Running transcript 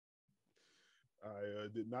I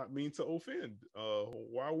did not mean to offend.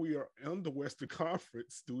 While we are in the Western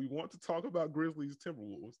Conference, do we want to talk about Grizzlies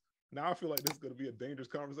Timberwolves? Now I feel like this is going to be a dangerous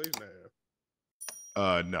conversation to have.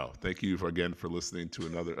 No, thank you again for listening to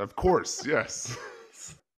another. Of course, yes.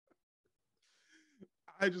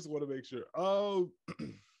 I just want to make sure.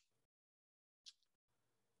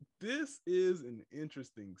 This is an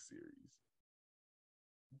interesting series.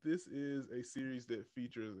 This is a series that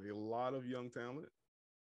features a lot of young talent.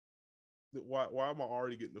 Why am I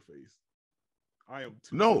already getting the face? I am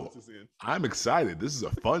two No, sentences in. I'm excited. This is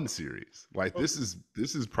a fun series. Like Okay. this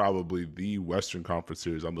is probably the Western Conference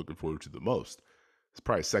series I'm looking forward to the most. It's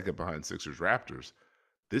probably second behind Sixers Raptors.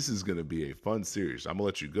 This is going to be a fun series. I'm gonna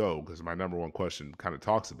let you go because my number one question kind of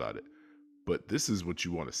talks about it. But this is what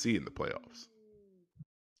you want to see in the playoffs.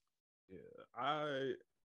 Yeah,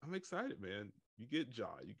 I'm excited, man. You get Ja,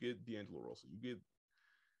 you get D'Angelo Russell, you get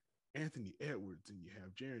Anthony Edwards, and you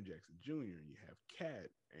have Jaren Jackson Jr. and you have Cat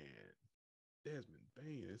and Desmond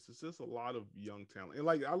Bain. It's just a lot of young talent, and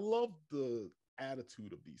like I love the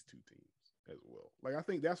attitude of these two teams as well. Like I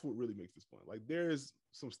think that's what really makes this fun. Like there's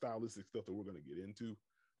some stylistic stuff that we're going to get into,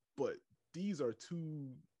 but these are two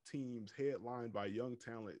teams headlined by young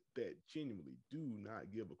talent that genuinely do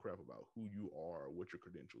not give a crap about who you are or what your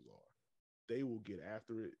credentials are. They will get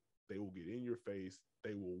after it. They will get in your face.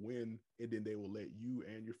 They will win, and then they will let you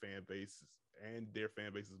and your fan bases and their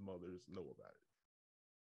fan bases' mothers know about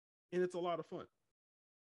it. And it's a lot of fun.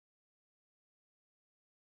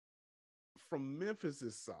 From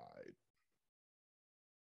Memphis's side,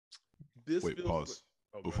 this Wait, feels like. pause.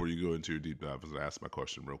 Oh, go ahead. Before you go into your deep dive, I was going to ask my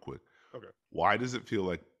question real quick. Okay. Why does it feel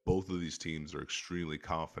like both of these teams are extremely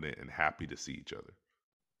confident and happy to see each other?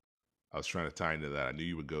 I was trying to tie into that. I knew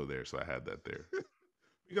you would go there, so I had that there.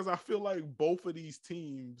 Because I feel like both of these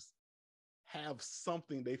teams have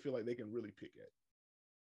something they feel like they can really pick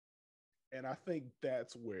at. And I think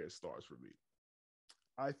that's where it starts for me.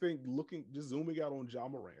 I think looking, just zooming out on Ja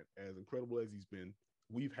Morant, as incredible as he's been,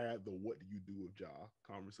 we've had the what do you do with Ja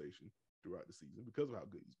conversation throughout the season because of how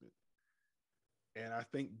good he's been. And I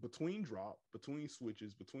think between drop, between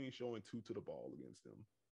switches, between showing two to the ball against them,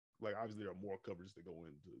 like obviously there are more coverages that go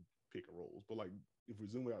into pick and rolls, but like if we're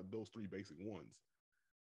zooming out those three basic ones,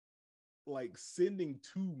 like sending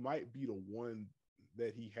two might be the one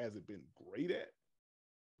that he hasn't been great at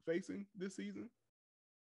facing this season.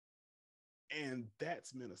 And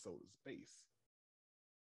that's Minnesota's base.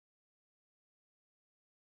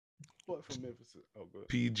 But for Memphis, oh, good.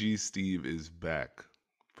 PG Steve is back,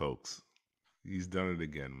 folks. He's done it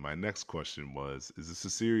again. My next question was: is this a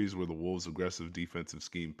series where the Wolves' aggressive defensive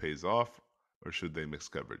scheme pays off, or should they mix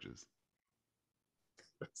coverages?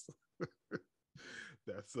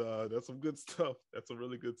 That's that's some good stuff. That's some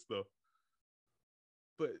really good stuff.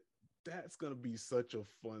 But that's gonna be such a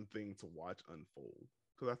fun thing to watch unfold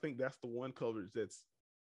because I think that's the one coverage that's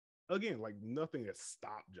again like nothing has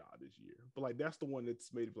stopped Ja this year, but like that's the one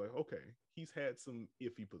that's made it like okay, he's had some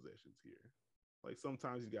iffy possessions here. Like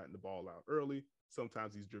sometimes he's gotten the ball out early,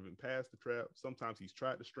 sometimes he's driven past the trap, sometimes he's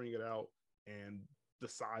tried to string it out, and the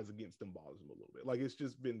size against him bothers him a little bit. Like it's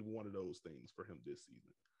just been one of those things for him this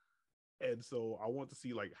season. And so I want to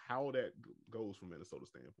see like how that goes from Minnesota's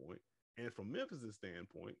standpoint. And from Memphis's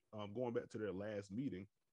standpoint, going back to their last meeting,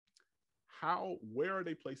 how where are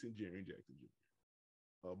they placing Jaren Jackson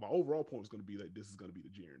Jr.? My overall point is going to be like this is going to be the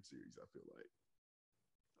Jaren series. I feel like,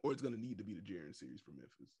 or it's going to need to be the Jaren series for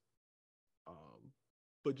Memphis. Um,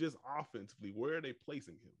 but just offensively, where are they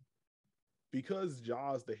placing him? Because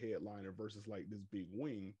Ja's the headliner versus like this big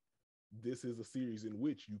wing. This is a series in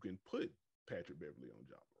which you can put Patrick Beverly on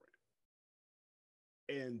Ja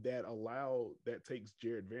and that takes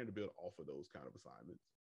Jared Vanderbilt off of those kind of assignments,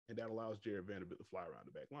 and that allows Jared Vanderbilt to fly around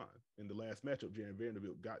the back line. In the last matchup, Jared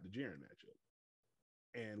Vanderbilt got the Jaren matchup,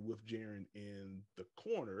 and with Jaren in the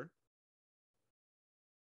corner,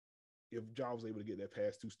 if Ja was able to get that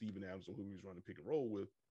pass to Steven Adams or who he was running pick and roll with,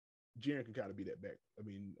 Jaren can kind of be that back. I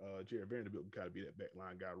mean, Jared Vanderbilt can kind of be that back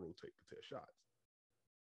line guy, rotate, contest shots.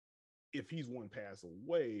 If he's one pass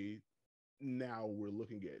away, now we're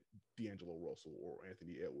looking at D'Angelo Russell or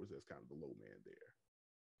Anthony Edwards as kind of the low man there.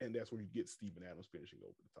 And that's where you get Steven Adams finishing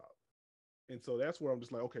over the top. And so that's where I'm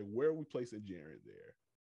just like, okay, where are we placing Jaren there?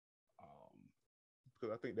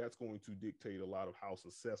 Because I think that's going to dictate a lot of how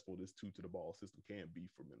successful this two to the ball system can be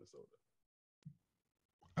for Minnesota.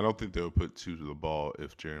 I don't think they would put two to the ball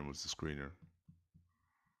if Jaren was the screener,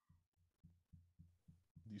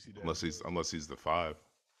 Do you see that unless as he's the five.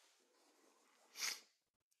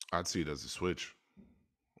 I'd see it as a switch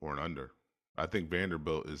or an under. I think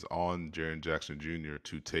Vanderbilt is on Jaren Jackson Jr.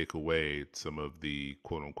 to take away some of the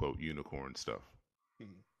quote unquote unicorn stuff.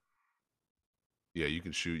 hmm. Yeah, you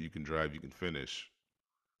can shoot, you can drive, you can finish.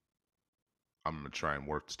 I'm going to try and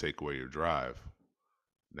work to take away your drive.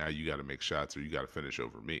 Now you got to make shots or you got to finish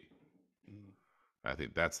over me. Mm-hmm. I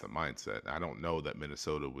think that's the mindset. I don't know that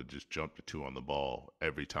Minnesota would just jump to 2 on the ball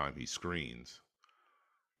every time he screens.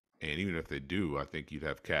 And even if they do, I think you'd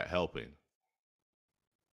have Cat helping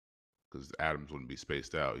because Adams wouldn't be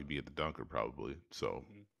spaced out. He'd be at the dunker probably. So,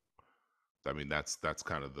 Mm-hmm. I mean, that's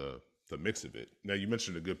kind of the mix of it. Now, you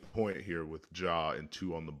mentioned a good point here with Ja and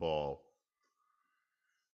 2 on the ball.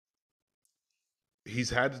 He's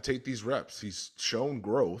had to take these reps. He's shown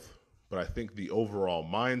growth, but I think the overall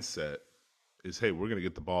mindset is, hey, we're going to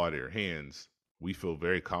get the ball out of your hands. We feel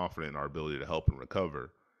very confident in our ability to help and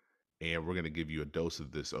recover, and we're going to give you a dose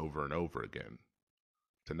of this over and over again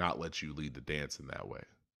to not let you lead the dance in that way.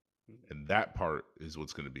 Mm-hmm. And that part is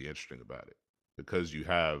what's going to be interesting about it, because you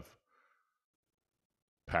have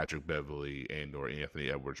Patrick Beverley and or Anthony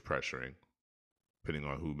Edwards pressuring, depending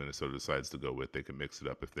on who Minnesota decides to go with. They can mix it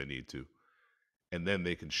up if they need to. And then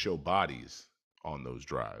they can show bodies on those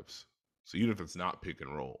drives. So even if it's not pick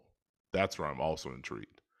and roll, that's where I'm also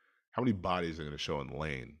intrigued. How many bodies are going to show in the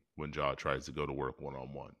lane when Ja tries to go to work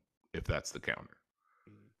one-on-one, if that's the counter?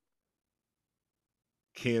 Mm-hmm.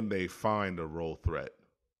 Can they find a roll threat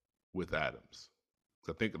with Adams?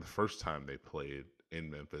 Because I think the first time they played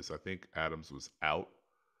in Memphis, I think Adams was out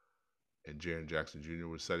and Jaren Jackson Jr.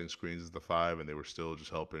 was setting screens as the 5, and they were still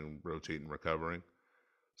just helping, rotate, and recovering.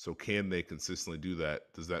 So can they consistently do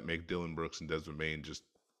that? Does that make Dylan Brooks and Desmond Bane just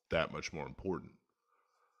that much more important?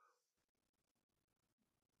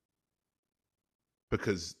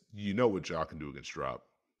 Because you know what Ja can do against drop.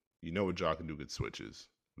 You know what Ja can do against switches.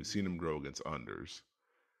 We've seen him grow against unders.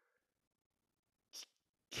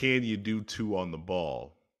 Can you do 2 on the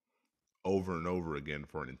ball over and over again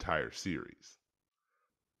for an entire series?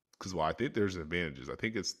 Because while I think there's advantages, I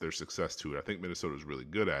think it's their success to it. I think Minnesota's really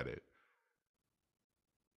good at it.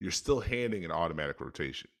 You're still handing an automatic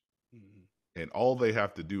rotation. Mm-hmm. And all they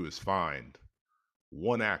have to do is find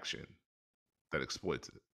one action that exploits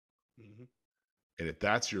it. Mm-hmm. And if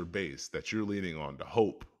that's your base that you're leaning on to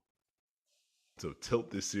hope to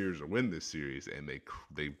tilt this series or win this series, and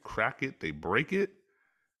they crack it, they break it,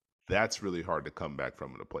 that's really hard to come back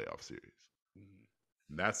from in a playoff series.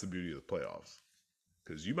 Mm-hmm. And that's the beauty of the playoffs.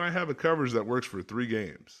 Because you might have a coverage that works for 3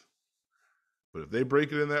 games. But if they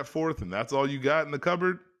break it in that 4th and that's all you got in the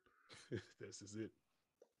cupboard, This is it.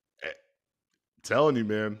 I'm telling you,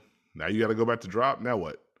 man, now you got to go back to drop. Now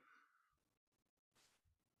what?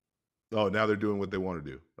 Oh, now they're doing what they want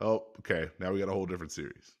to do. Oh, okay. Now we got a whole different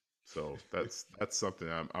series. So that's something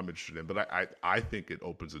I'm interested in. But I think it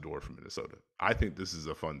opens the door for Minnesota. I think this is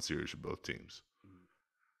a fun series for both teams. Mm-hmm.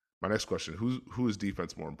 My next question: who is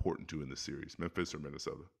defense more important to in this series, Memphis or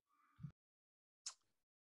Minnesota?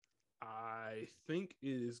 I think it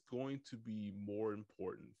is going to be more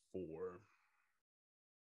important for.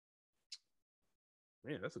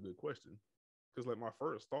 Man, that's a good question. Because like my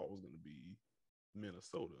first thought was going to be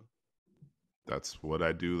Minnesota, That's what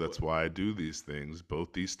I do. That's but why I do these things.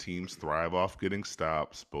 Both these teams thrive off getting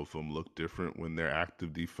stops. Both of them look different when they're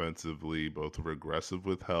active defensively. Both are aggressive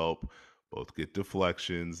with help. Both get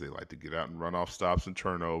deflections. They like to get out and run off stops and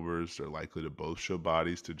turnovers. They're likely to both show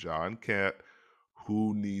bodies to John Cat.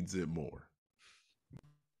 Who needs it more?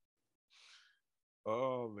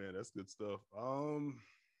 oh man, that's good stuff.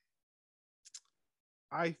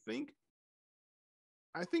 I think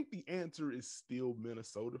I think the answer is still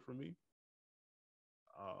Minnesota for me.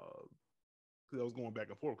 Because I was going back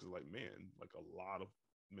and forth because like man, like a lot of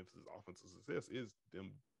Memphis' offensive success is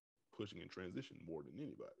them pushing in transition more than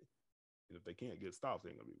anybody. And if they can't get stops,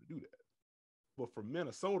 they ain't gonna be able to do that. But for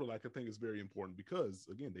Minnesota, like I think it's very important because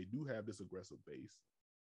again, they do have this aggressive base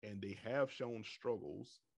and they have shown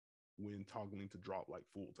struggles when toggling to drop like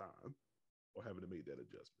full time or having to make that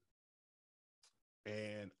adjustment.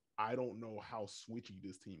 And I don't know how switchy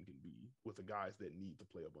this team can be with the guys that need to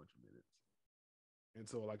play a bunch of minutes. And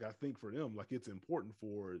so, like, I think for them, like, it's important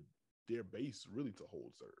for their base really to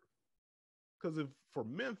hold serve. Because if for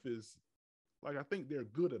Memphis, like, I think they're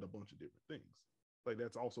good at a bunch of different things. Like,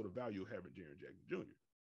 that's also the value of having Jaren Jackson Jr.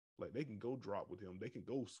 Like, they can go drop with him. They can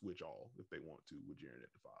go switch all if they want to with Jaren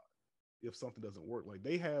at the 5. If something doesn't work, like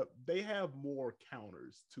they have more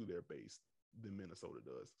counters to their base than Minnesota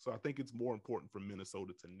does. So I think it's more important for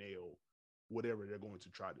Minnesota to nail whatever they're going to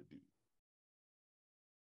try to do.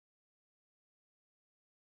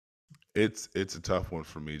 It's a tough one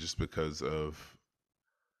for me just because of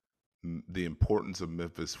the importance of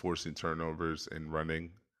Memphis forcing turnovers and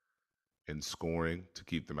running and scoring to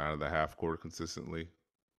keep them out of the half court consistently.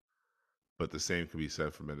 But the same can be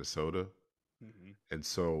said for Minnesota. Mm-hmm. And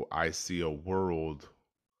so I see a world.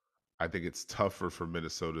 I think it's tougher for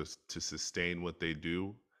Minnesota to sustain what they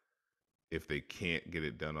do if they can't get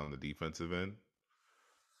it done on the defensive end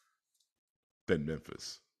than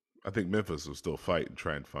Memphis. I think Memphis will still fight and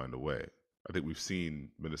try and find a way. I think we've seen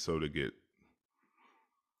Minnesota get,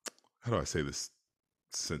 how do I say this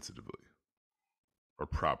sensitively or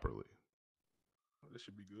properly? This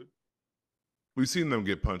should be good. We've seen them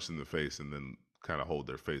get punched in the face and then kind of hold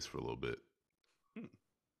their face for a little bit Hmm.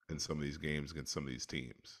 in some of these games against some of these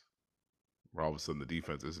teams, where all of a sudden the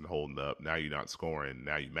defense isn't holding up. Now you're not scoring.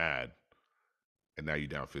 Now you're mad. And now you're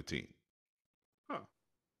down 15. Huh.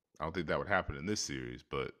 I don't think that would happen in this series,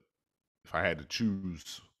 but if I had to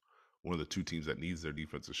choose one of the two teams that needs their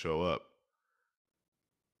defense to show up,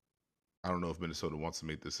 I don't know if Minnesota wants to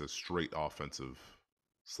make this a straight offensive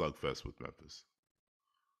slugfest with Memphis.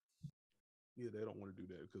 Yeah, they don't want to do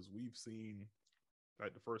that because we've seen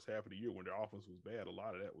like the first half of the year when their offense was bad, a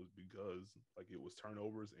lot of that was because like it was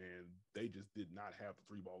turnovers and they just did not have the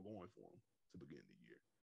three ball going for them to begin the year.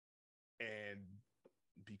 And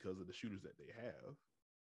because of the shooters that they have,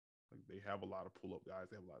 like they have a lot of pull up guys,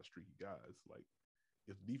 they have a lot of streaky guys. Like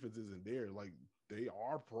if defense isn't there, like they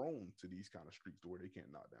are prone to these kind of streaks to where they can't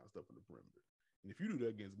knock down stuff in the perimeter. And if you do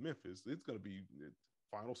that against Memphis, it's going to be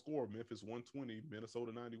final score Memphis 120, Minnesota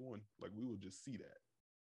 91. Like we will just see that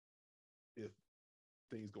if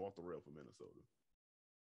things go off the rail for Minnesota.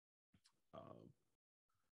 Um,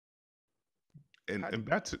 And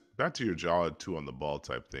back to your jaw two on the ball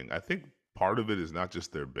type thing. I think part of it is not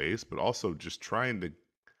just their base, but also just trying to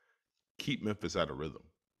keep Memphis out of rhythm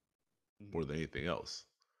more than anything else.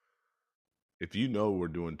 If you know we're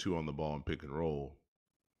doing two on the ball and pick and roll,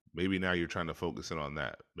 maybe now you're trying to focus in on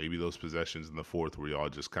that. Maybe those possessions in the fourth where y'all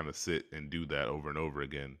just kind of sit and do that over and over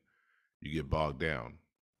again, you get bogged down.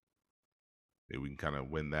 Maybe we can kind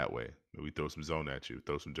of win that way. Maybe we throw some zone at you,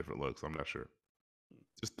 throw some different looks. I'm not sure.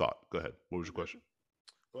 Just thought. Go ahead. What was your question?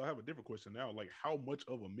 Well, I have a different question now. Like, how much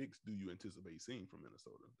of a mix do you anticipate seeing from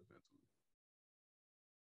Minnesota defensively?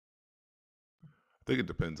 I think it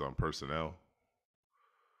depends on personnel.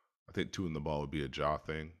 I think two in the ball would be a jaw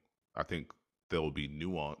thing. I think there will be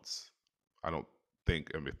nuance. I don't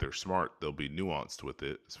think, I mean, if they're smart, they'll be nuanced with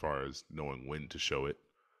it as far as knowing when to show it.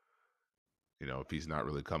 You know, if he's not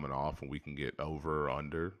really coming off and we can get over or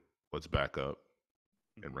under, let's back up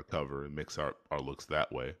and recover and mix our looks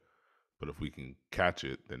that way. But if we can catch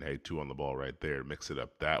it, then hey, two on the ball right there, mix it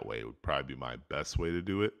up that way. It would probably be my best way to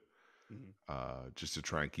do it. Just to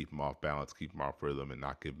try and keep him off balance, keep him off rhythm, and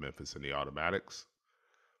not give Memphis any automatics.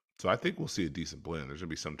 So I think we'll see a decent blend. There's going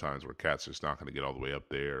to be some times where Cat's just not going to get all the way up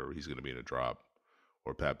there, or he's going to be in a drop,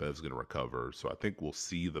 or Pat Bev's going to recover. So I think we'll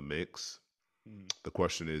see the mix. The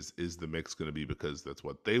question is the mix going to be because that's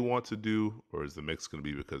what they want to do, or is the mix going to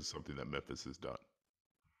be because something that Memphis has done?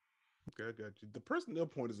 Okay, I got you. The personnel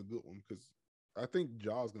point is a good one because I think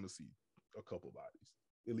Jaw's going to see a couple bodies,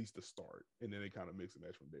 at least to start, and then they kind of mix and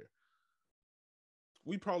match from there.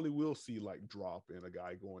 We probably will see like drop and a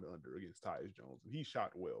guy going under against Tyus Jones. He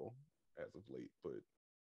shot well as of late, but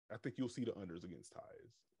I think you'll see the unders against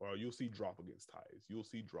Tyus, or you'll see drop against Tyus. You'll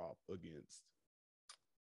see drop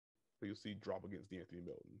against D'Anthony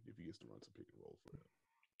Melton if he gets to run some pick and rolls for him.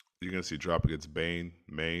 You're going to see drop against Maine,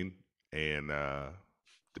 and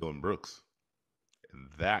Dylan Brooks. And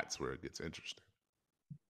that's where it gets interesting.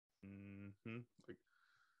 Like,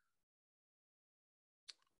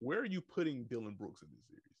 where are you putting Dylan Brooks in this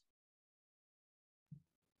series?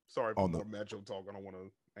 Sorry for more matchup talk. I don't want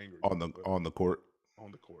to anger you. On the court.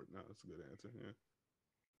 On the court. No, that's a good answer.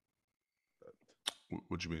 Yeah.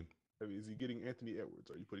 What you mean? I mean, is he getting Anthony Edwards?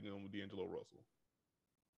 Are you putting him with D'Angelo Russell?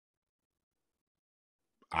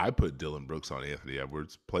 I put Dylan Brooks on Anthony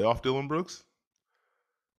Edwards. Playoff Dylan Brooks?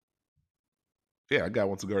 Yeah, that guy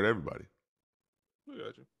wants to guard everybody. I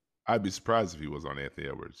got you. I'd be surprised if he was on Anthony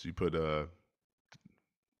Edwards. You put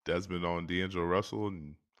Desmond on D'Angelo Russell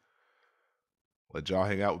and let y'all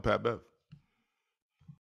hang out with Pat Bev.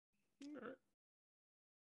 All right.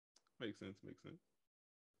 Makes sense.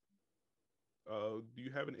 Do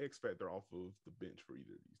you have an X factor off of the bench for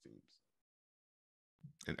either of these teams?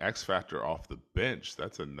 An X factor off the bench.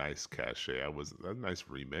 That's a nice cachet. That's a nice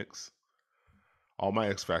remix. All my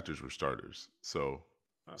X factors were starters. So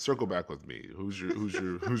circle back with me. Who's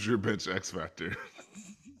your bench X factor?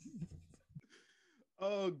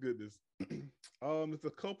 Oh goodness. It's a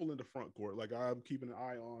couple in the front court. Like I'm keeping an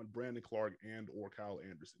eye on Brandon Clark and or Kyle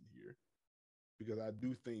Anderson here because I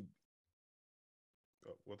do think.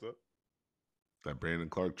 Oh, what's up? That Brandon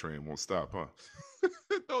Clark train won't stop, huh?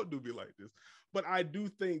 Don't do me like this. But I do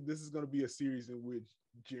think this is going to be a series in which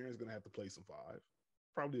Jaren's going to have to play some five.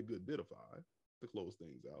 probably a good bit of 5 to close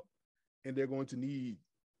things out. And they're going to need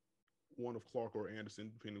one of Clark or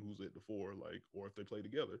Anderson, depending who's at the 4, like, or if they play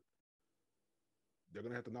together. They're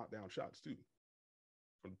going to have to knock down shots too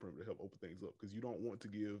from the perimeter to help open things up, because you don't want to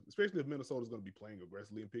give, especially if Minnesota's going to be playing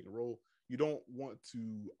aggressively and pick and roll, you don't want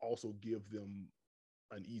to also give them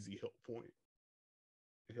an easy help point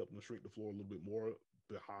and help them shrink the floor a little bit more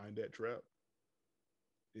behind that trap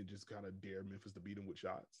and just kind of dare Memphis to beat them with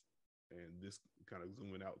shots. And this kind of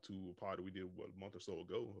zooming out to a pod that we did a month or so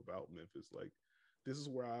ago about Memphis. Like, this is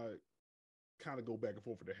where I kind of go back and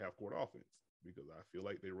forth with their half court offense, because I feel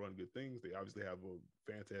like they run good things. They obviously have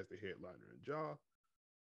a fantastic headliner in Ja,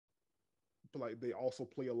 but like they also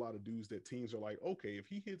play a lot of dudes that teams are like, okay, if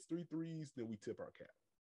he hits 3 threes, then we tip our cap.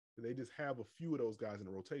 And they just have a few of those guys in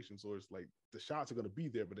the rotation, so it's like the shots are going to be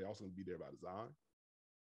there, but they're also going to be there by design.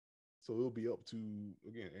 So it'll be up to,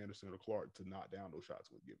 again, Anderson or Clark to knock down those shots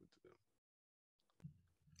when given to them.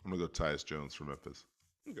 I'm going to go Tyus Jones for Memphis.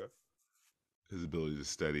 Okay. His ability to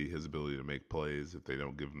steady, his ability to make plays. If they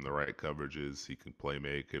don't give him the right coverages, he can play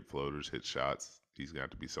make, hit floaters, hit shots. He's going to have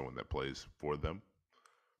to be someone that plays for them.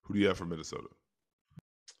 Who do you have for Minnesota?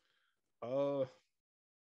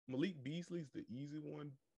 Malik Beasley's the easy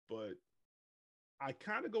one, but I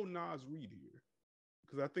kind of go Naz Reid here,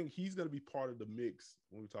 because I think he's going to be part of the mix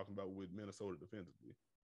when we're talking about with Minnesota defensively,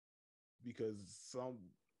 because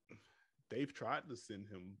they've tried to send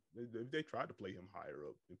him, they tried to play him higher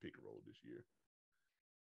up in pick and roll this year.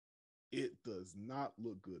 It does not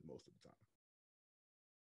look good most of the time.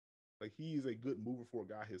 Like, he is a good mover for a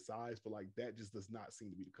guy his size, but like that just does not seem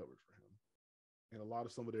to be the coverage for him. And a lot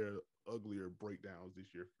of some of their uglier breakdowns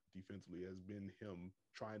this year defensively has been him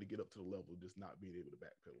trying to get up to the level, just not being able to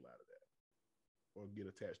backpedal out of that or get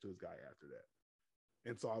attached to his guy after that.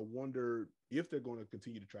 And so I wonder if they're going to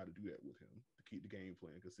continue to try to do that with him to keep the game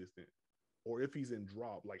plan consistent, or if he's in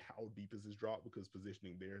drop, like how deep is his drop? Because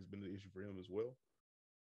positioning there has been an issue for him as well.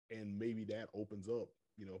 And maybe that opens up,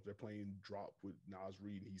 you know, if they're playing drop with Naz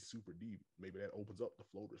Reid and he's super deep, maybe that opens up the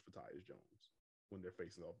floaters for Tyus Jones when they're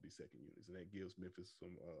facing off these second units. And that gives Memphis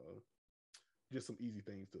some just some easy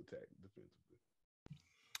things to attack defensively.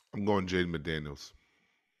 I'm going Jaden McDaniels.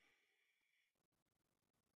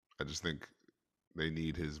 I just think they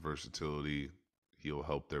need his versatility. He'll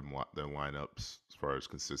help their lineups as far as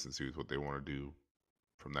consistency with what they want to do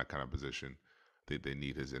from that kind of position. They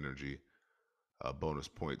need his energy. Bonus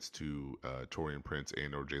points to Taurean Prince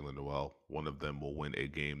and or Jalen Noel. One of them will win a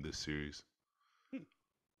game this series.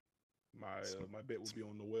 My bet would be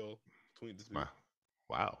on Noel between the two.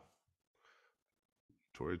 Wow.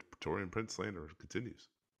 Taurean Prince slander continues.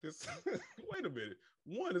 Wait a minute.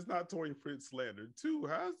 1, it's not Taurean Prince slander. 2,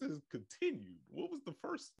 how's this continued? What was the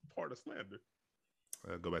first part of slander?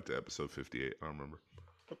 Go back to episode 58. I don't remember.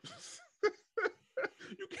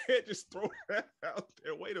 You can't just throw that out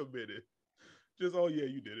there. Wait a minute. Just, oh yeah,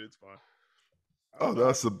 you did it. It's fine. Oh,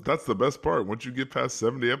 that's the best part. Once you get past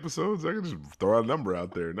 70 episodes, I can just throw a number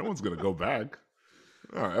out there. No one's gonna go back.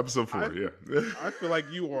 All right, episode 4. Yeah. I feel like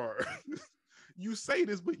you are. You say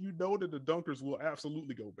this, but you know that the Dunkers will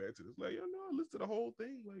absolutely go back to this. Like, listen to the whole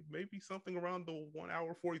thing. Like, maybe something around the 1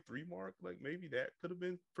 hour 43 mark. Like, maybe that could have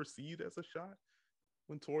been perceived as a shot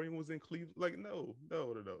when Taurean was in Cleveland. Like, no.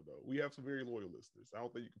 We have some very loyal listeners. I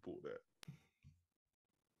don't think you can pull that.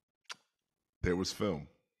 There was film.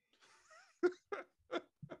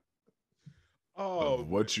 Of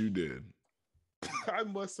what you did. I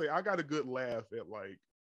must say, I got a good laugh at, like,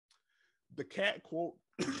 the cat quote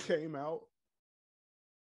came out,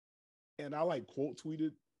 and I like quote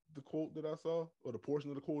tweeted the quote that I saw, or the portion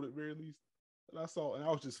of the quote at very least that I saw, and I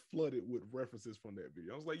was just flooded with references from that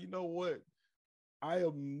video. I was like, you know what? I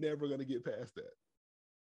am never gonna get past that.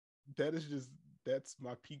 That's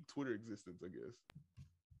my peak Twitter existence, I guess.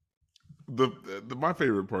 My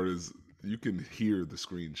favorite part is you can hear the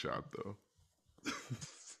screenshot though.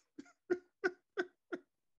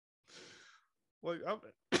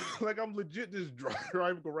 I'm legit just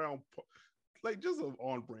driving around, like, just an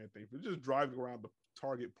on-brand thing, but just driving around the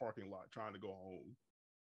Target parking lot trying to go home,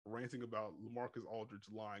 ranting about LaMarcus Aldridge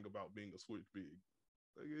lying about being a switch big.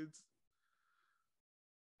 Like, it's,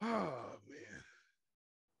 man.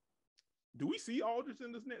 Do we see Aldridge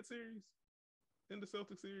in this net series? In the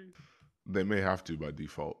Celtics series? They may have to by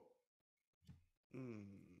default.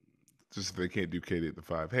 Just they can't do KD at the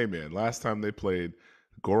 5. Hey, man, last time they played,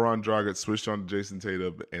 Goran Dragic switched on to Jason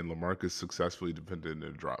Tatum, and LaMarcus successfully defended in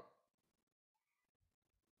a drop.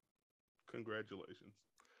 Congratulations.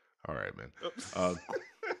 All right, man. All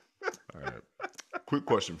right. Quick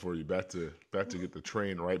question for you. Back to get the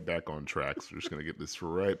train right back on track. So we're just gonna get this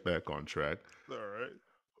right back on track. All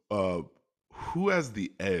right. Who has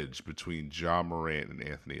the edge between Ja Morant and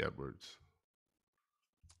Anthony Edwards?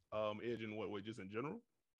 Edge in what way? Just in general?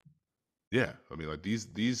 Yeah, I mean, like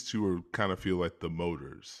these two are kind of feel like the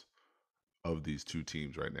motors of these two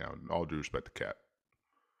teams right now. In all due respect to Cap,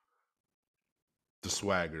 the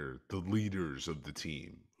swagger, the leaders of the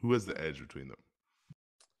team. Who has the edge between them?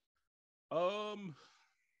 Um,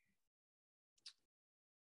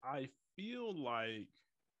 I feel like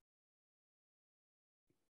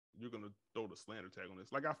you're gonna throw the slander tag on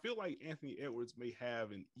this. Like, I feel like Anthony Edwards may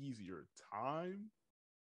have an easier time,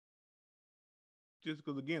 just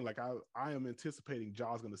because again, like I am anticipating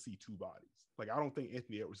Ja's gonna see two bodies. Like, I don't think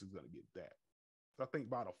Anthony Edwards is gonna get that. So I think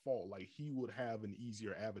by default, like he would have an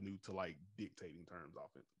easier avenue to like dictating terms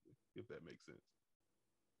offensively, if that makes sense.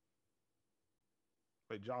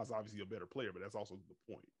 Like Ja's obviously a better player, but that's also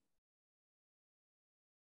the point.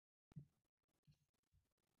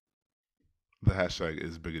 The hashtag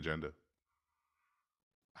is Big Agenda.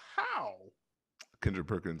 How? Kendrick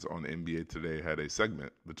Perkins on NBA Today had a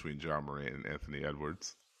segment between Ja Morant and Anthony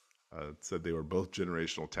Edwards. Said they were both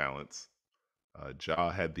generational talents.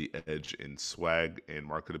 Ja had the edge in swag and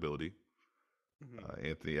marketability.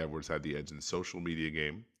 Anthony Edwards had the edge in social media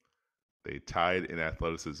game. They tied in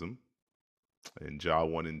athleticism, and Ja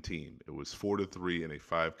won in team. It was 4-3 in a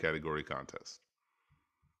 5-category contest.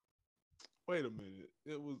 Wait a minute.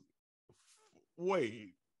 It was.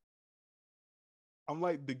 Wait. I'm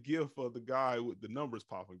like the gif of the guy with the numbers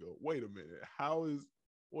pop and go. Wait a minute. How is?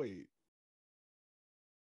 Wait.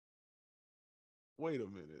 Wait a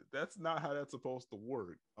minute. That's not how that's supposed to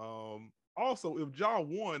work. Also, if Ja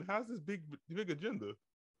won, how's this big agenda?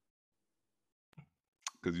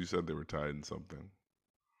 Because you said they were tied in something.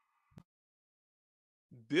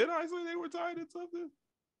 Did I say they were tied in something?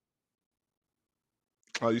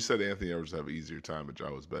 Oh, you said Anthony Edwards have an easier time, but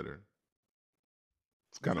Ja was better.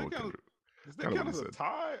 It's kind of what Kendrick. Is that kind of a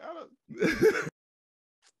tie?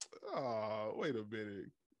 Wait a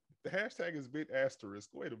minute. The hashtag is big asterisk.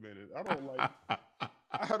 Wait a minute. I don't like.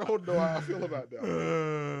 I don't know how I feel about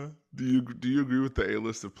that. Do you agree with the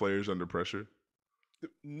A-list of players under pressure?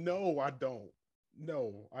 No, I don't.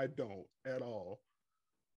 No, I don't at all.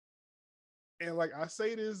 And like I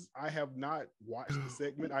say this, I have not watched the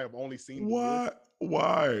segment. I have only seen the list.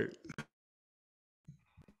 Why?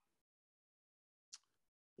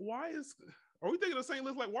 Why is? Are we thinking the same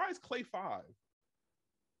list? Like, why is Clay 5?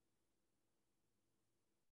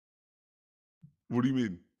 What do you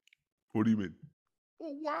mean? What do you mean?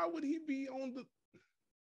 Well, why would he be on the?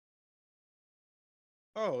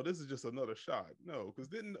 Oh, this is just another shot. No, because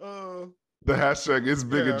didn't the hashtag is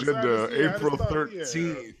Big Agenda. April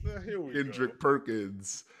 13th. Kendrick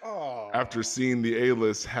Perkins. Oh. After seeing the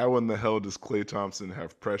A-list, how in the hell does Klay Thompson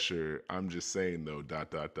have pressure? I'm just saying though. ...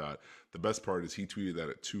 The best part is he tweeted that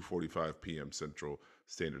at 2:45 p.m. Central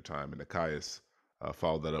Standard Time, and Nikias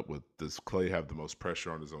followed that up with, "Does Klay have the most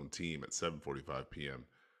pressure on his own team?" at 7:45 p.m.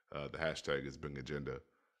 The hashtag is Big Agenda,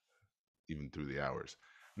 even through the hours.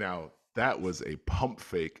 Now that was a pump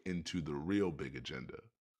fake into the real Big Agenda,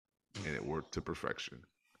 and it worked to perfection.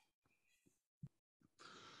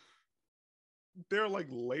 There are like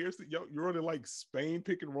layers that you're running like Spain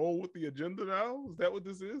pick and roll with the agenda now. Is that what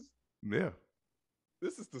this is? Yeah.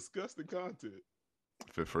 This is disgusting content.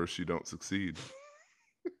 If at first you don't succeed,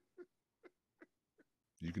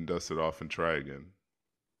 you can dust it off and try again.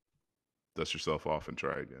 Dust yourself off and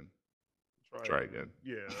try again. Try again.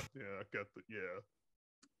 Yeah, I got the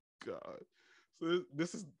God. So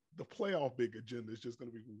this is the playoff Big Agenda is just going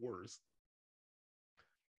to be worse.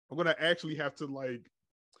 I'm going to actually have to like,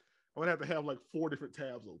 I'm going to have like 4 different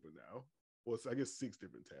tabs open now. Well, I guess 6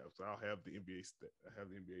 different tabs. So I'll have the NBA, I have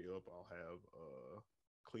the NBA up. I'll have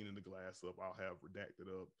cleaning the glass up. I'll have redacted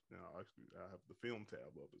up. Now I have the film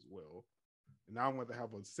tab up as well. And now I'm going to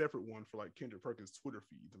have a separate one for like Kendrick Perkins' Twitter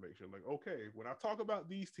feed to make sure, like, okay, when I talk about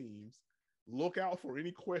these teams, look out for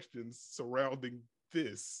any questions surrounding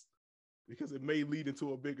this, because it may lead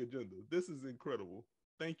into a big agenda. This is incredible.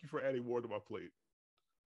 Thank you for adding more to my plate.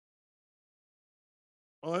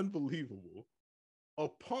 Unbelievable. A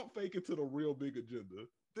pump fake into the real big agenda.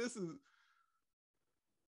 This is,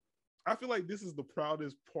 I feel like this is the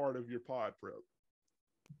proudest part of your pod prep.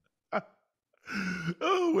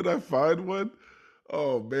 Oh, when I find one,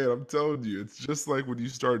 oh man, I'm telling you, it's just like when you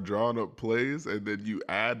start drawing up plays and then you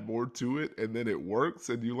add more to it and then it works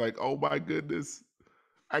and you're like, oh my goodness,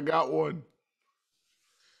 I got one.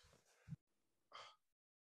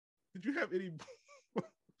 Did you have any? Did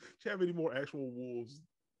you have any more actual Wolves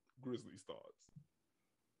Grizzlies thoughts?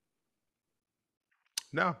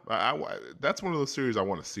 No, that's one of those series I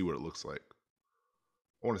want to see what it looks like.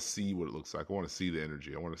 I want to see what it looks like. I want to see the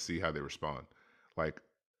energy. I want to see how they respond. Like,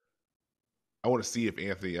 I want to see if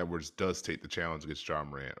Anthony Edwards does take the challenge against John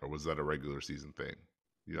Morant, or was that a regular season thing?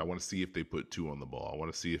 I want to see if they put 2 on the ball. I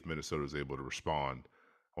want to see if Minnesota is able to respond.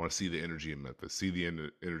 I want to see the energy in Memphis, see the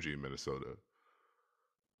energy in Minnesota.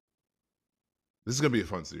 This is going to be a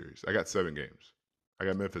fun series. I got 7 games. I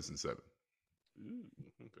got Memphis in 7. Ooh,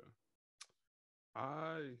 okay.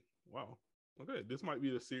 Wow. Okay, this might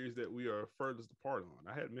be the series that we are furthest apart on.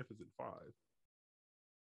 I had Memphis at 5.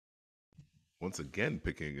 Once again,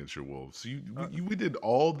 picking against your Wolves. So we did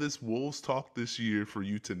all this Wolves talk this year for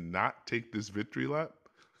you to not take this victory lap?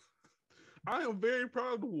 I am very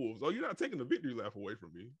proud of the Wolves. Oh, you're not taking the victory lap away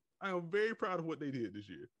from me. I am very proud of what they did this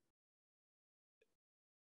year.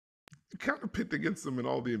 You kind of picked against them in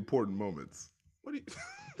all the important moments. What do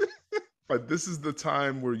you... Like, this is the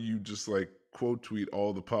time where you just like quote tweet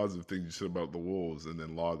all the positive things you said about the Wolves and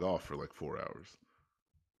then log off for like 4 hours.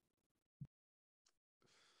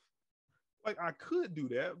 Like, I could do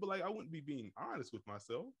that, but like I wouldn't be being honest with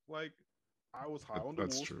myself. Like, I was high on the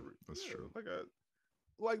Wolves. That's true.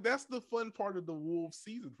 Like that's the fun part of the Wolves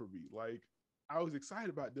season for me. Like, I was excited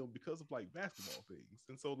about them because of like basketball things.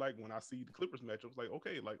 And so like when I see the Clippers matchup, it's like,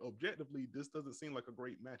 okay, like objectively, this doesn't seem like a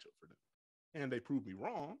great matchup for them. And they proved me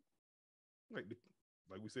wrong. Like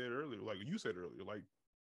we said earlier, like you said earlier, like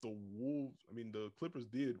the Clippers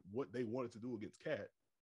did what they wanted to do against Cat,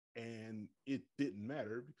 and it didn't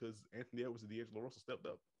matter because Anthony Edwards and D'Angelo Russell stepped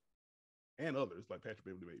up. And others, like Patrick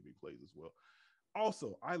Beverley, made big plays as well.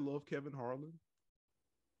 Also, I love Kevin Harlan.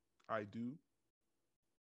 I do.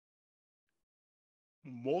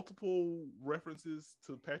 Multiple references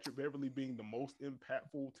to Patrick Beverley being the most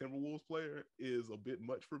impactful Timberwolves player is a bit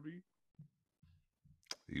much for me.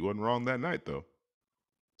 He wasn't wrong that night, though.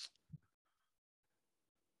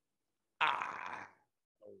 I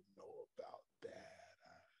don't know about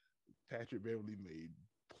that. Patrick Beverley made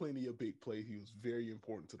plenty of big plays. He was very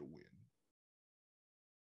important to the win.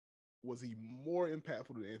 Was he more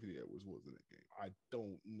impactful than Anthony Edwards was in that game? I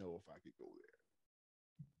don't know if I could go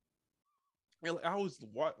there.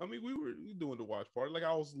 And like, we were doing the watch party. Like,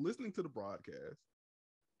 I was listening to the broadcast,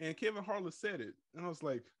 and Kevin Harlan said it, and I was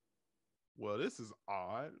like, well, this is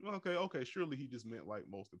odd. Okay, surely he just meant like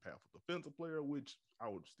most impactful defensive player, which I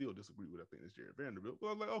would still disagree with. I think it's Jared Vanderbilt. But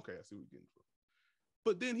I was like, okay, I see what you're getting from.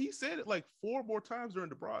 But then he said it like 4 more times during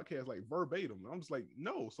the broadcast, like verbatim. I'm just like,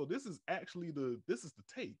 no. So this is the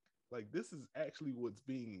take. Like, this is actually what's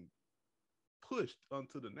being pushed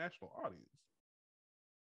onto the national audience.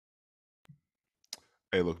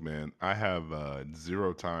 Hey, look, man, I have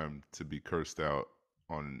 0 time to be cursed out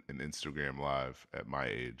on an Instagram Live at my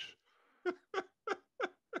age.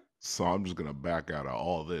 So I'm just going to back out of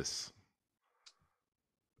all this.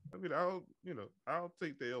 I mean, I'll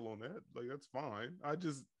take the L on that. Like, that's fine.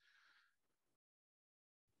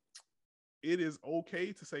 It is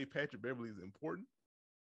okay to say Patrick Beverley is important.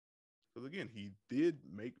 Because again, he did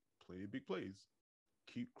make plenty of big plays.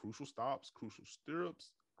 Keep crucial stops, crucial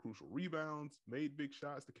stirrups, crucial rebounds, made big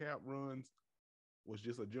shots, the cap runs, was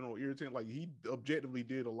just a general irritant. Like, he objectively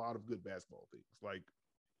did a lot of good basketball things. Like,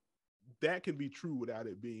 that can be true without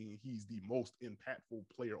it being he's the most impactful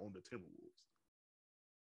player on the Timberwolves.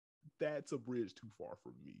 That's a bridge too far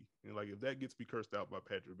for me. And like, if that gets me cursed out by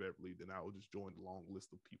Patrick Beverley, then I will just join the long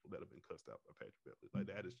list of people that have been cursed out by Patrick Beverley. Like,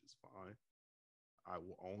 that is just fine. I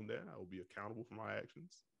will own that. I will be accountable for my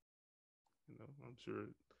actions. I'm sure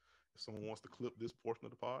if someone wants to clip this portion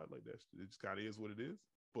of the pod, like, it just kind of is what it is.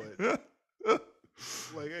 But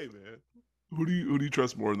like, hey, man, who do you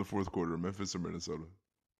trust more in the fourth quarter, Memphis or Minnesota?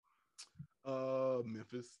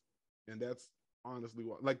 Memphis, and that's honestly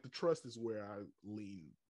why. Like, the trust is where I lean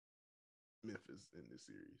Memphis in this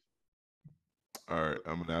series. All right,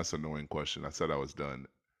 I'm gonna ask an annoying question. I said I was done.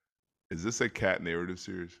 Is this a Cat narrative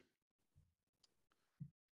series?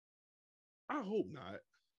 I hope not.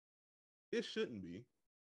 It shouldn't be.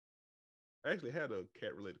 I actually had a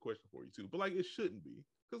Cat related question for you too, but like, it shouldn't be,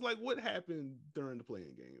 because like, what happened during the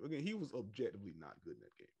playing game? Again, he was objectively not good in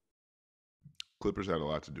that game. Clippers had a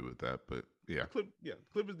lot to do with that, but yeah.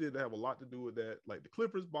 Clippers did have a lot to do with that. Like, the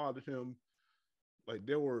Clippers bothered him. Like,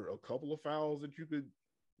 there were a couple of fouls that you could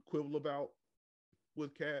quibble about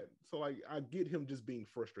with Cat. So like, I get him just being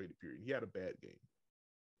frustrated, period. He had a bad game.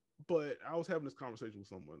 But I was having this conversation with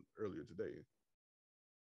someone earlier today.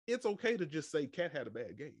 It's okay to just say Cat had a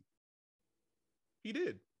bad game. He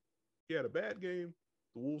did. He had a bad game.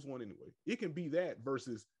 The Wolves won anyway. It can be that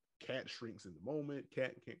versus Cat shrinks in the moment.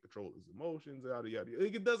 Cat can't control his emotions. Yada yada.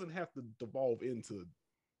 It doesn't have to devolve into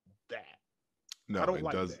that. No, I don't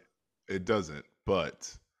like that. It doesn't.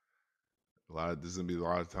 But This is gonna be a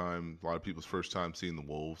lot of people's first time seeing the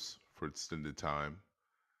Wolves for extended time.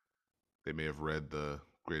 They may have read the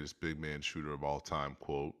greatest big man shooter of all time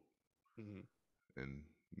quote Mm-hmm. and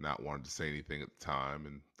not wanted to say anything at the time,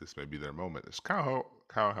 and this may be their moment. It's kind of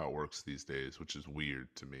how it works these days, which is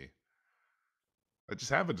weird to me. I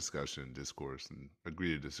just have a discussion, discourse, and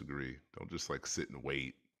agree to disagree. Don't just like sit and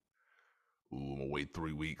wait. Ooh, I'm gonna wait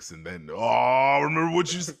 3 weeks and then remember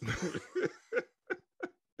what you.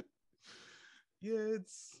 Yeah,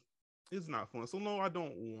 it's not fun. So no, I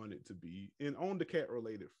don't want it to be. And on the cat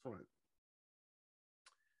related front,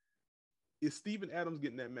 is Steven Adams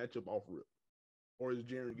getting that matchup off rip, or is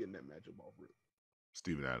Jaren getting that matchup off rip?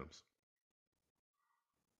 Steven Adams.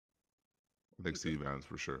 I think Okay. Steven Adams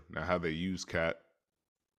for sure. Now, how they use Cat,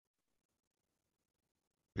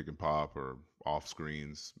 pick and pop, or off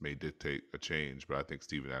screens may dictate a change, but I think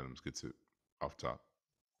Steven Adams gets it off top.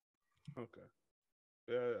 Okay.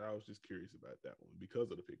 I was just curious about that one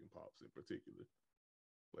because of the pick and pops in particular.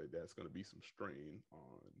 Like that's going to be some strain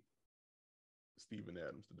on Steven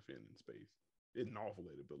Adams to defend in space. It's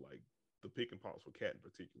awfulated, but like the pick and pops for Cat in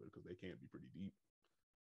particular because they can be pretty deep.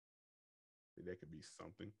 That could be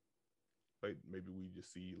something. Like maybe we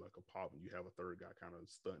just see like a pop and you have a third guy kind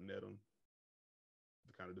of stunting at him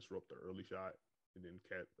to kind of disrupt the early shot, and then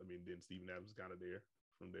then Steven Adams is kind of there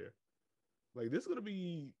from there. Like this can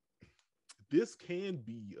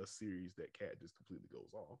be a series that Cat just completely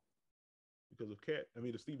goes off. Because if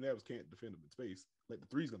Steven Adams can't defend him in space, like the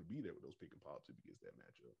three's going to be there with those pick and pops if he gets that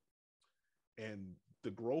matchup. And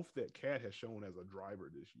the growth that Cat has shown as a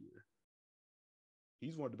driver this year,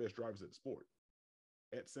 he's one of the best drivers at the sport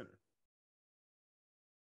at center.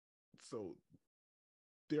 So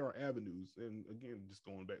there are avenues, and again, just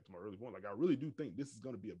going back to my early point, like I really do think this is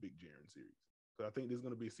going to be a big Jaren series. So I think this is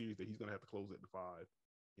going to be a series that he's going to have to close at the 5,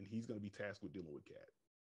 and he's going to be tasked with dealing with Cat.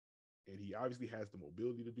 And he obviously has the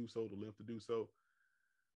mobility to do so, the length to do so,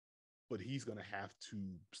 but he's going to have to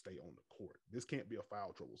stay on the court. This can't be a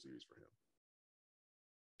foul trouble series for him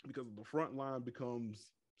because the front line becomes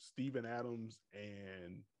Steven Adams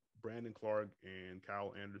and Brandon Clark and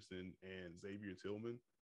Kyle Anderson and Xavier Tillman.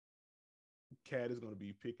 Cat is going to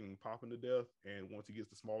be picking, popping to death, and once he gets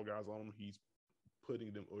the small guys on him, he's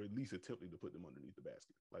putting them, or at least attempting to put them underneath the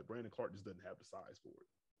basket. Like Brandon Clark just doesn't have the size for it.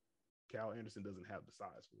 Kyle Anderson doesn't have the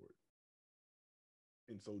size for it.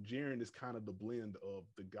 And so Jaren is kind of the blend of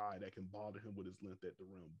the guy that can bother him with his length at the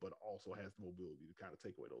rim, but also has the mobility to kind of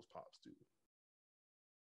take away those pops too.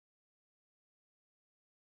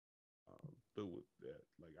 But with that,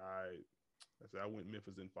 like I said, I went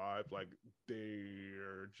Memphis in 5. Like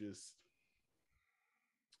they're just,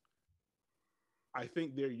 I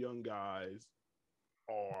think their young guys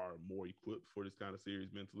are more equipped for this kind of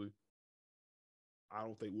series mentally. I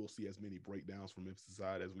don't think we'll see as many breakdowns from Memphis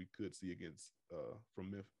side as we could see against from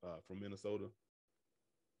Minnesota.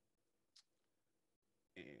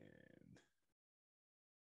 And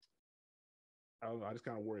I don't know. I just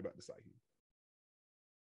kind of worry about the psyche,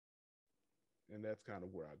 and that's kind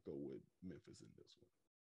of where I go with Memphis in this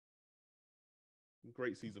one.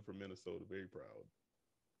 Great season for Minnesota. Very proud.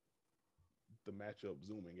 The matchup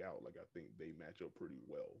zooming out, like I think they match up pretty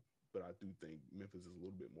well, but I do think Memphis is a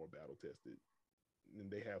little bit more battle tested,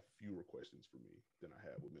 and they have fewer questions for me than I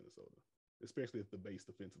have with Minnesota, especially if the base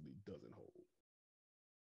defensively doesn't hold.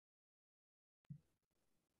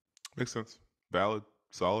 Makes sense. Valid,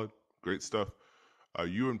 solid, great stuff. Are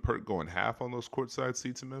you and Perk going half on those courtside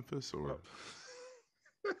seats in Memphis, or?